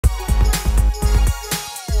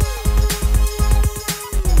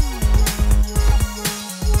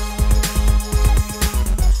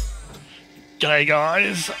G'day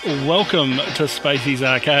guys, welcome to Spacies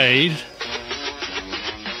Arcade.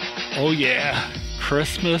 Oh yeah,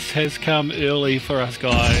 Christmas has come early for us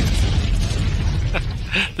guys.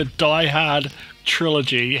 The Die Hard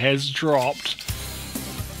Trilogy has dropped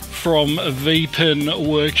from Vpin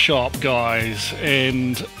Workshop guys,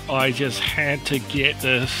 and I just had to get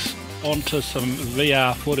this onto some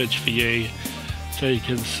VR footage for you so you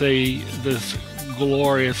can see this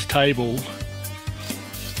glorious table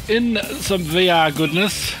in some VR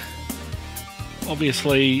goodness.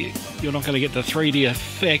 Obviously you're not going to get the 3D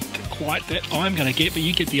effect quite that I'm going to get, but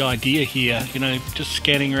you get the idea here. You know, just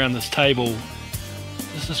scanning around this table,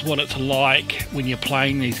 this is what it's like when you're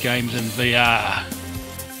playing these games in VR.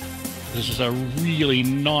 This is a really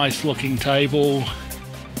nice looking table.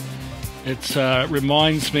 It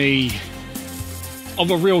reminds me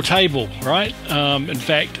of a real table, right? In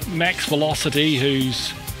fact, Max Velocity, who's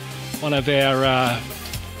one of our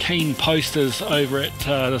keen posters over at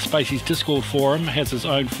the Spacies Discord forum, has his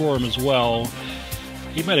own forum as well.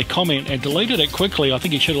 He made a comment and deleted it quickly. I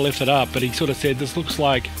think he should have left it up, but he sort of said this looks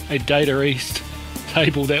like a Data East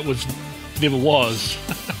table that never was.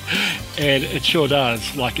 And it sure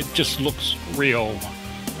does. Like, it just looks real.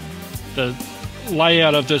 The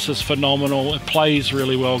layout of this is phenomenal. It plays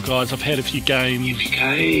really well, guys. I've had a few games.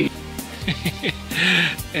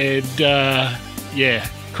 And yeah,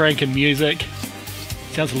 cranking music.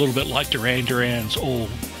 Sounds a little bit like Duran Duran's All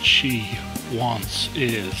She Wants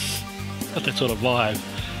Is. Got that sort of vibe.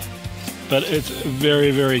 But it's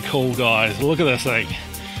very, very cool, guys. Look at this thing.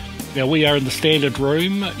 Now, we are in the standard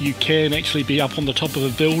room. You can actually be up on the top of a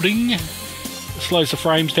building. It slows the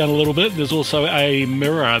frames down a little bit. There's also a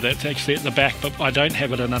mirror that's actually at the back, but I don't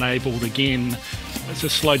have it enabled again. It's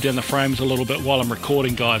just slowed down the frames a little bit while I'm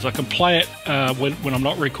recording, guys. I can play it when I'm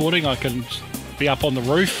not recording. I can be up on the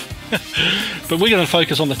roof. But we're going to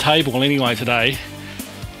focus on the table anyway today,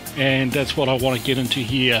 and that's what I want to get into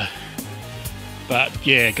here. But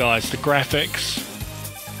yeah, guys, the graphics,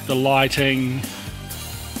 the lighting,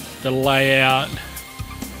 the layout,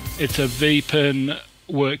 it's a Vpin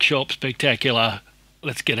Workshop spectacular.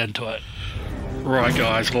 Let's get into it. Right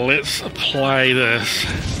guys, let's play this.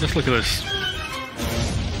 Just look at this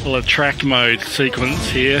little attract mode sequence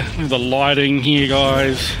here. The lighting here,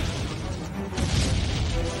 guys.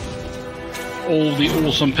 All the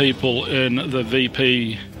awesome people in the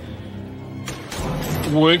VP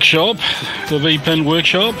Workshop, the Vpin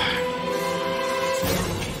Workshop.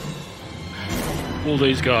 All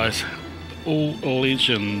these guys, all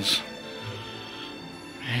legends.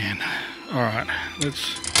 Man, all right,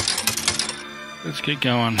 let's get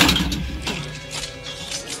going.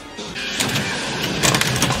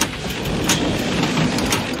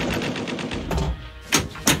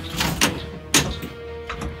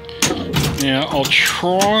 Now, I'll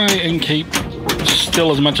try and keep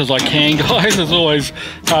still as much as I can, guys. It's always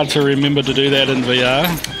hard to remember to do that in VR.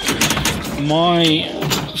 My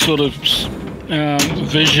sort of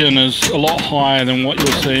vision is a lot higher than what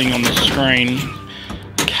you're seeing on the screen.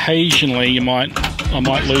 Occasionally, I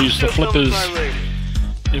might lose the flippers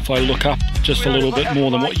if I look up just a little bit more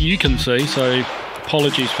than what you can see. So,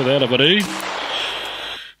 apologies for that if I do.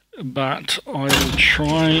 But I will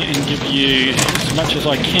try and give you as much as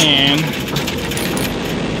I can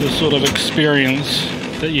the sort of experience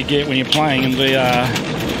that you get when you're playing in VR.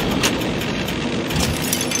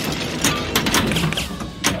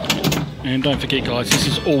 And don't forget, guys, this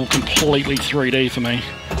is all completely 3D for me.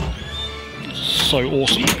 It's so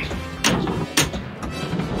awesome.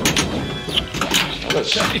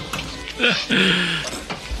 Okay.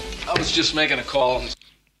 I was just making a call.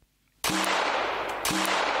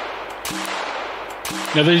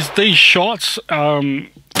 Now these shots, I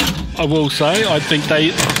will say, I think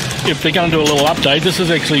if they're going to do a little update, this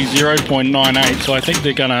is actually 0.98, so I think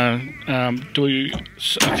they're going to do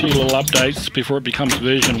a few little updates before it becomes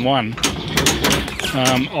version 1.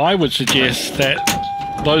 I would suggest that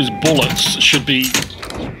those bullets should be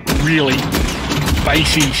really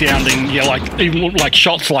bassy sounding, yeah, like even like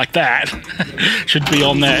shots like that should be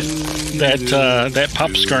on that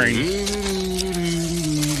pup screen.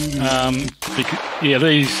 Yeah,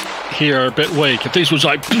 these here are a bit weak. If these was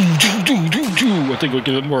like, I think we'd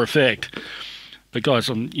give it more effect. But guys,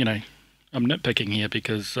 I'm nitpicking here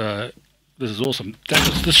because this is awesome. That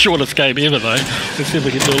was the shortest game ever, though. Let's see if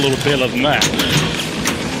we can do a little better than that.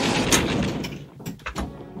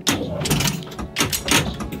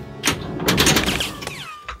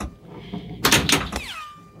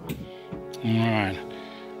 All right,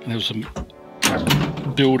 there's some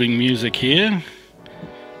building music here.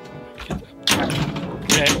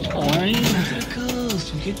 That line.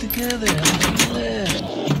 We get together. How much left?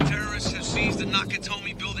 Terrorists have seized the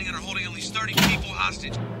Nakatomi building and are holding at least 30 people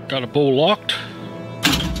hostage. Got a ball locked.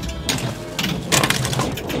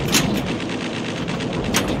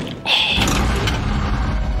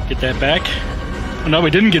 Oh. Get that back. Oh, no, we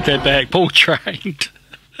didn't get that back. Ball drained.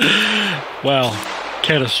 Wow.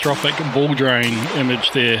 Catastrophic ball drain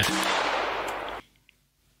image there.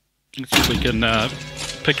 Let's see if we can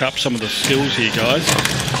pick up some of the skills here, guys.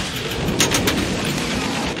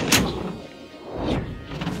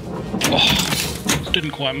 Oh,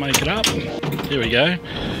 didn't quite make it up. Here we go.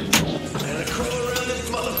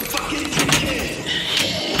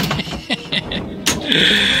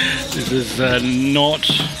 This is not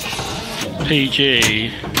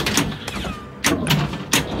PG.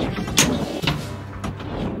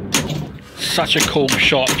 Such a cool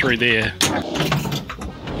shot through there.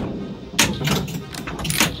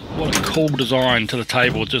 What a cool design to the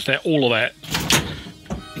table, just that, all of that.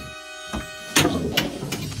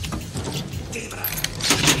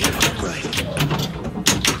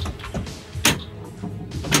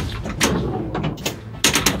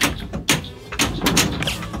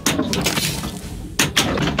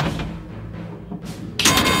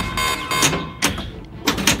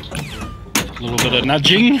 A little bit of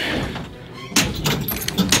nudging.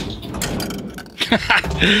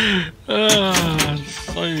 Oh,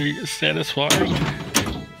 so satisfying.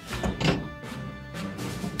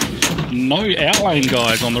 No outlane,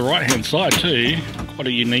 guys, on the right hand side too. Quite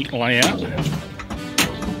a unique layout.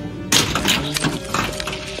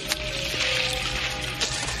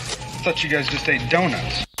 Thought you guys just ate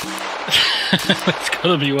donuts. That's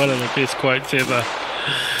gotta be one of the best quotes ever.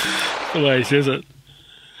 The way he says it.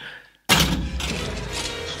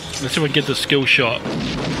 Let's see if we can get the skill shot.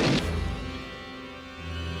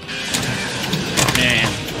 Man,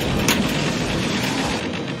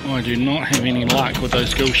 I do not have any luck with those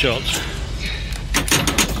skill shots.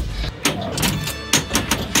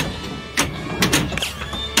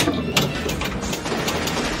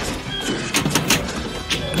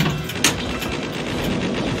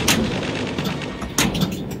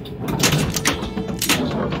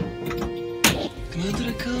 Come out to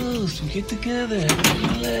the coast, we get together, have a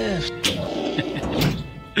left.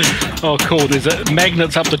 Oh cool, there's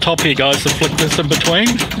magnets up the top here, guys, to flick this in between.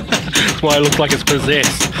 That's why it looks like it's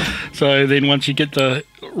possessed. So then once you get the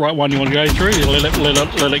right one you want to go through, you let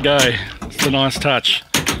it go. It's a nice touch.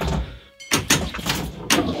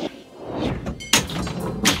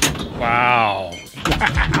 Wow.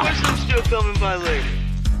 I'm still filming by late.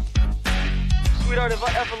 Sweetheart, have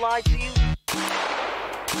I ever lied to you?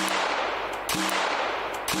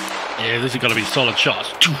 Yeah, this has got to be solid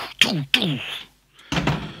shots.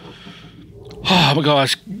 Oh my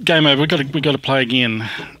gosh, game over. We got to play again.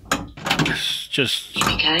 It's just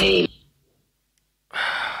look at it.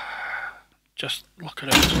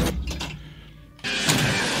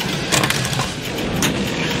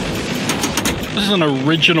 This is an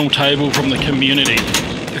original table from the community.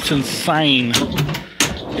 It's insane.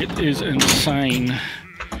 It is insane,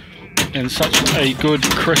 and such a good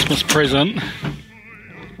Christmas present.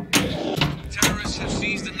 Terrorists have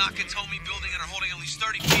seized the Nakatomi building and are holding at least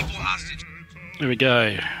 30 people hostage. There we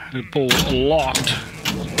go. The ball locked.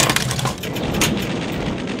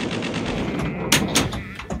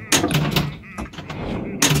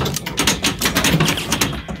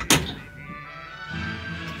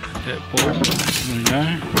 That ball. There we go.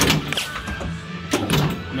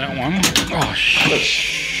 That one. Oh, shit.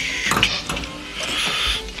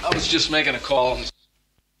 I was just making a call.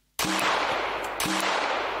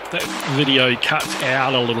 That video cuts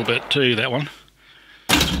out a little bit too, that one.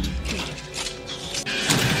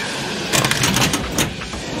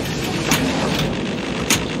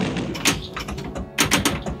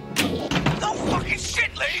 No fucking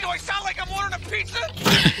shit, lady! Do I sound like I'm ordering a pizza?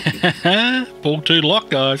 Ball 2 locked,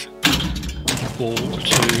 guys. Ball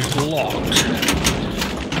 2 locked.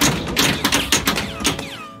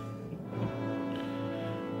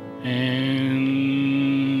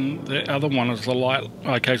 And the other one is the light.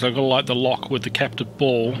 Okay, so I've got to light the lock with the captive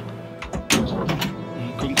ball.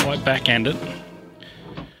 Couldn't quite backhand it.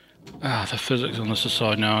 Ah, the physics on this is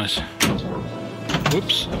so nice.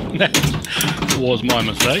 Whoops. That was my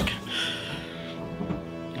mistake.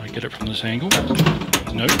 I get it from this angle.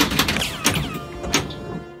 Nope.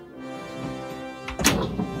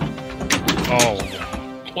 Oh,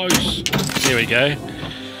 close. There we go.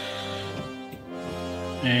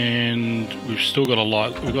 And we've still got a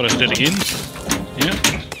light. We've got to hit it again. Yep.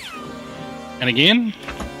 And again.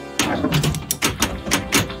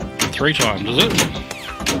 3 times, is it?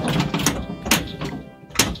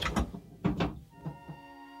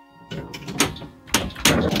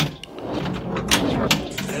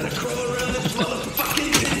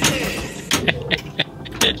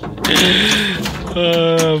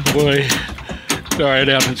 Oh boy. Sorry,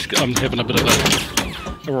 I'm having a bit of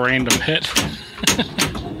a random hit.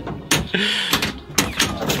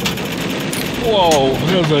 Whoa,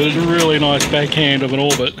 that was a really nice backhand of an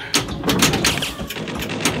orbit.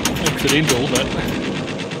 Accidental, but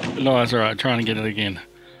nice. Alright, trying to get it again.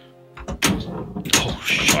 Oh,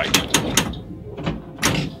 shite.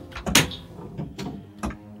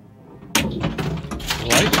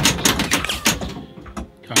 Late.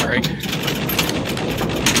 Come break.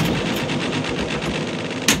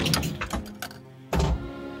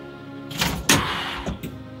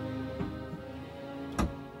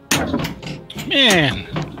 Man,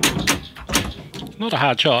 not a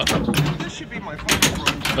hard shot,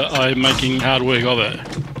 but I'm making hard work of it.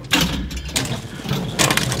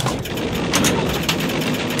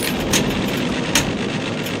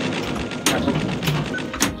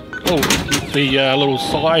 Oh, the little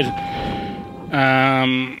side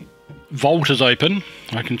vault is open.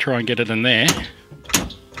 I can try and get it in there.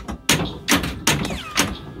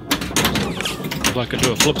 If I could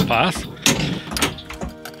do a flipper pass.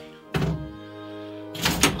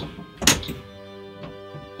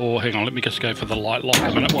 Or hang on, let me just go for the light lock a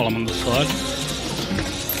minute while I'm on the side.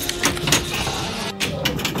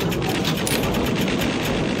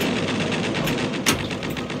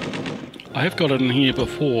 I have got it in here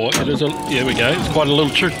before. It is a, there we go. It's quite a little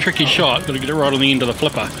tricky shot. Got to get it right on the end of the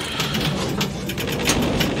flipper.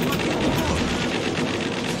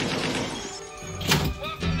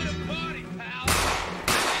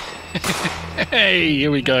 Hey, here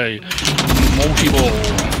we go. Multi-ball.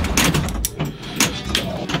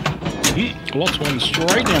 Lots one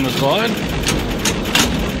straight down the side.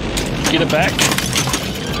 Get it back.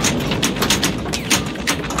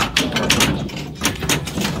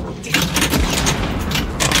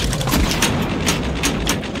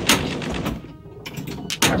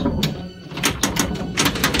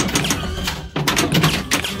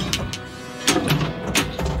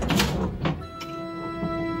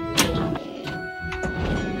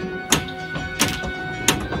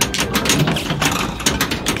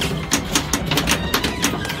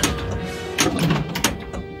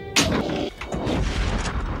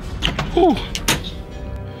 Whew.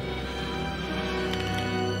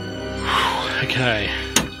 Okay.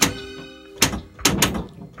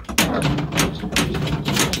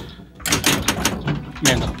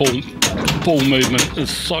 Man, the ball movement is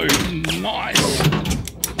so nice.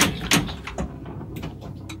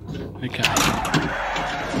 Okay.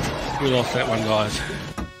 We lost that one, guys.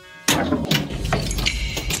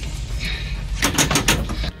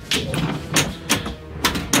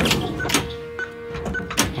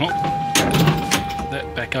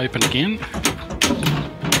 Back open again.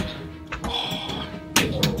 Oh.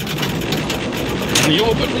 In the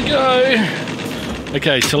orbit we go.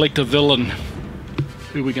 Okay, select a villain.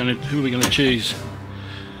 Who are we gonna choose?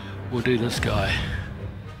 We'll do this guy.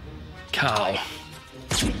 Carl.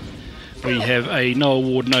 We have a no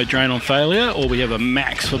award, no drain on failure, or we have a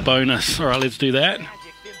max for bonus. Alright, let's do that.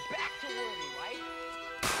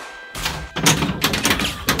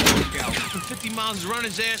 Miles running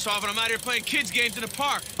his ass off, and I'm out here playing kids games in the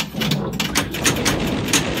park.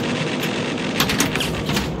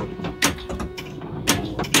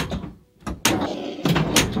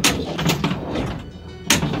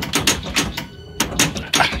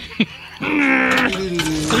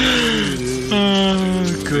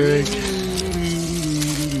 Oh, Greg.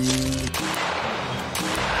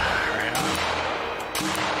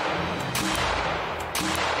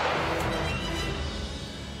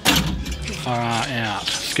 Far out.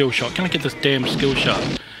 Skill shot. Can I get this damn skill shot?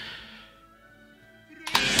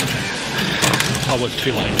 Oh, it's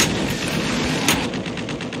too late.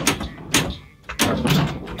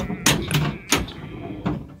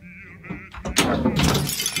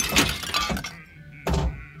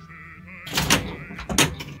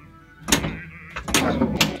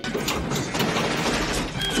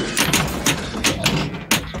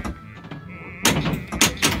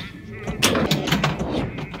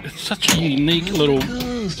 Such a unique little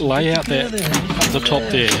layout there up the top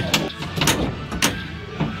there.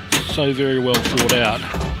 So very well thought out.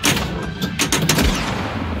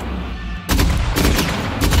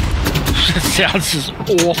 It sounds just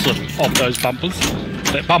awesome off those bumpers.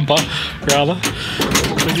 That bumper, rather.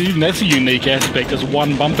 But even that's a unique aspect. There's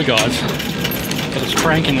one bumper, guys. But it's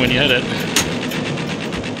cranking when you hit it.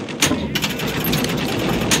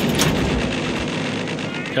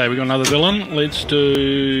 Okay, we got another villain. Let's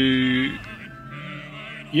do...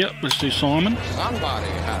 Yep, let's do Simon. Somebody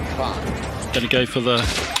had fun. Gonna go for the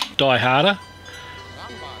Die Harder.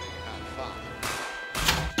 Somebody had fun.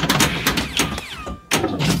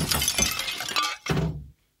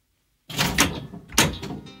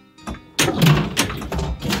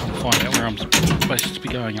 find out where I'm supposed to be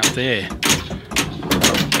going up there.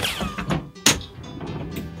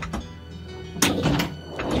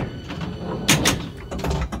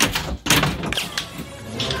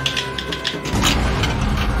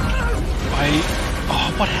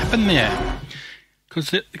 Oh, what happened there?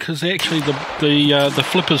 Because actually the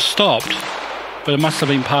flippers stopped, but it must have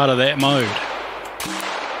been part of that mode.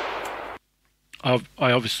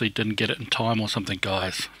 I obviously didn't get it in time or something,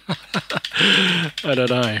 guys. I don't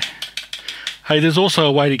know. Hey, there's also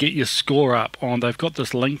a way to get your score up on. They've got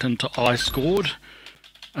this linked into iScored.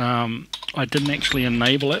 I didn't actually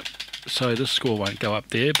enable it, so this score won't go up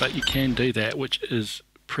there, but you can do that, which is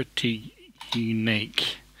pretty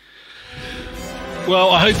unique. Well,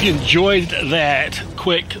 I hope you enjoyed that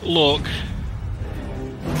quick look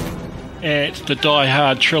at the Die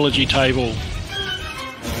Hard Trilogy table.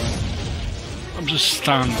 I'm just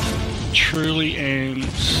stunned. Truly am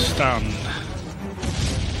stunned.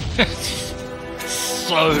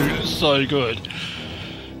 so good.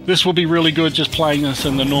 This will be really good just playing this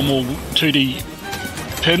in the normal 2D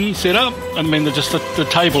pin setup. I mean, just the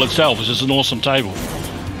table itself is just an awesome table.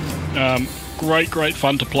 Great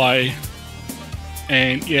fun to play.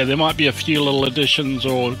 And yeah, there might be a few little additions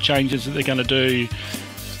or changes that they're going to do.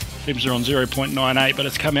 Seems they're on 0.98, but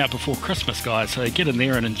it's come out before Christmas, guys. So get in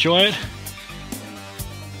there and enjoy it.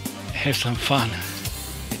 Have some fun.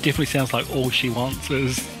 It definitely sounds like All She Wants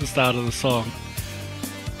is the start of the song.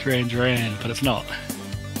 Duran Duran, but it's not.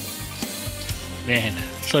 Man,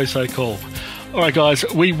 so cool. Alright guys,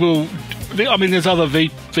 we will... I mean, there's other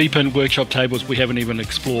Vpin Workshop tables we haven't even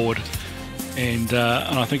explored. And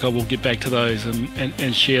I think I will get back to those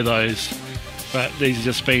and share those. But these have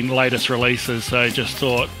just been latest releases, so just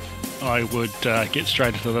thought I would get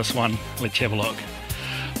straight into this one. Let's have a look.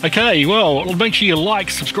 Okay, well, make sure you like,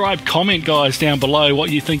 subscribe, comment, guys, down below what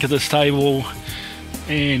you think of this table.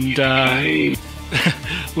 And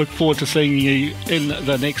look forward to seeing you in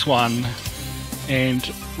the next one.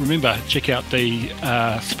 And remember, check out the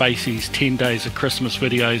Spacies 10 Days of Christmas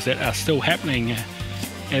videos that are still happening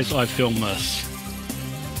as I film this.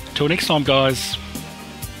 Till next time, guys.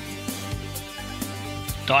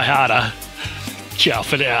 Die harder. Ciao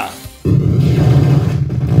for now.